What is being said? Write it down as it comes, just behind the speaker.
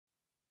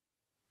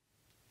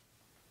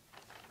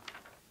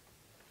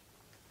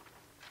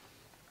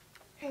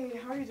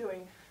how are you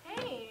doing?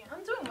 Hey,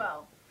 I'm doing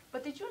well.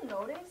 But did you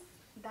notice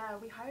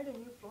that we hired a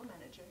new floor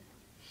manager?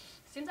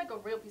 Seems like a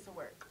real piece of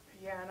work.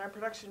 Yeah, in our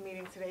production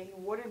meeting today,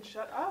 he wouldn't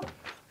shut up.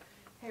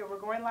 Hey, we're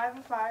going live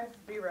at 5.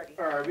 Be ready.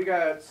 All right, we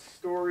got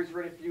stories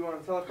ready for you on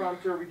the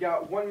teleprompter. We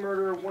got one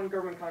murder, one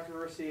government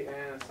controversy,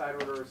 and a side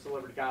order of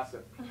celebrity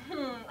gossip.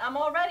 I'm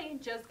all ready.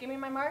 Just give me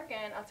my mark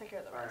and I'll take care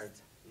of the rest. All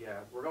right, yeah,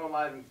 we're going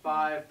live in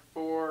 5,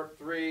 4,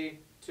 3,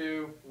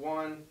 2,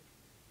 1.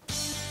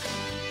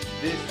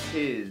 This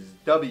is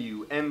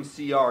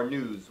WMCR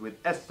News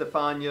with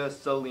Estefania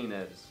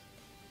Salinas.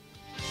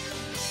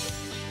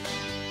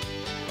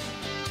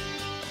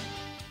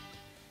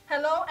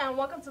 Hello and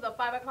welcome to the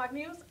 5 o'clock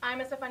news.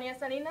 I'm Estefania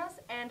Salinas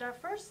and our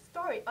first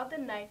story of the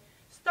night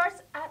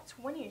starts at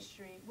 20th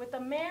Street with a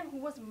man who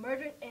was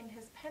murdered in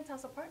his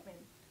penthouse apartment.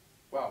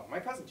 Wow, my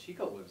cousin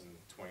Chico lives in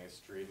 20th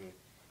Street and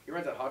he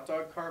runs a hot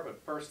dog cart,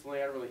 but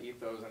personally I don't really eat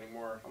those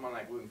anymore. I'm on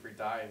like gluten-free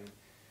diet and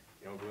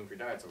you know gluten-free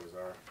diets always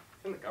are.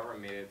 I think the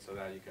government made it so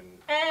that you can...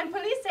 And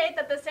police say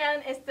that the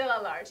salon is still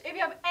at large. If you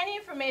have any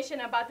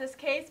information about this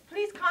case,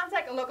 please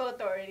contact local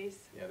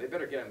authorities. Yeah, they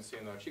better get him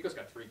soon though. Chico's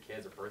got 3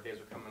 kids, their birthdays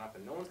are coming up,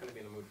 and no one's going to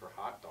be in the mood for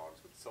hot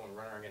dogs with someone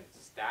running around getting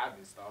stabbed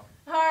and stuff.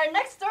 Our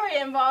next story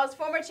involves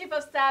former Chief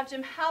of Staff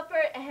Jim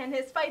Halpert and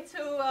his fight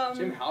to...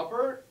 Jim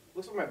Halpert?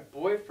 Looks like my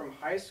boy from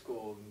high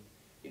school.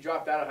 He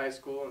dropped out of high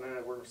school and then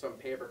I worked for some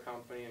paper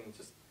company and it's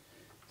just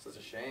such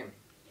a shame.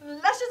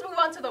 Let's just move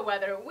on to the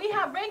weather. We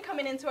have rain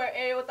coming into our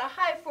area with a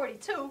high of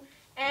 42,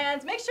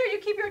 and make sure you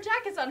keep your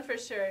jackets on for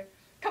sure.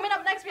 Coming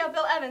up next, we have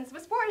Bill Evans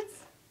with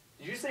sports.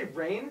 Did you say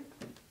rain?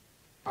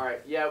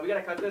 Alright, yeah, we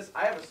gotta cut this.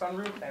 I have a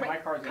sunroof and my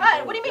car's gonna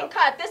Cut? What do you mean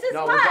cut? This is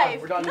no,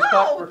 live. We're done.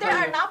 No, they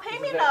are not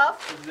paying me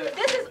enough.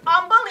 This is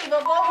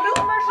unbelievable. New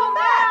commercial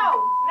now.